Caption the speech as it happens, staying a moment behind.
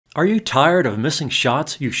Are you tired of missing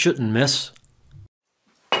shots you shouldn't miss?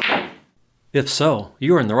 If so,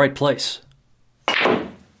 you're in the right place.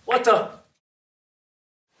 What the?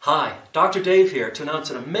 Hi, Dr. Dave here to announce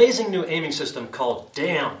an amazing new aiming system called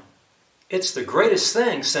DAM. It's the greatest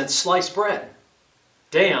thing since sliced bread.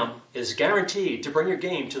 DAM is guaranteed to bring your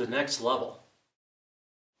game to the next level.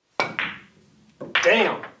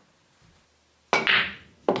 DAM!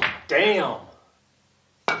 DAM!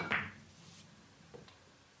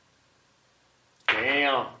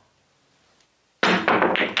 Damn.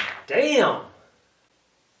 Damn.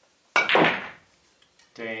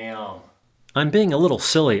 Damn. I'm being a little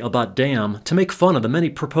silly about DAM to make fun of the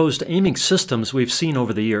many proposed aiming systems we've seen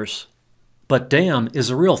over the years. But DAM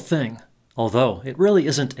is a real thing, although it really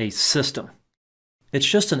isn't a system. It's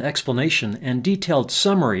just an explanation and detailed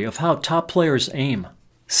summary of how top players aim.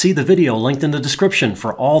 See the video linked in the description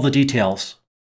for all the details.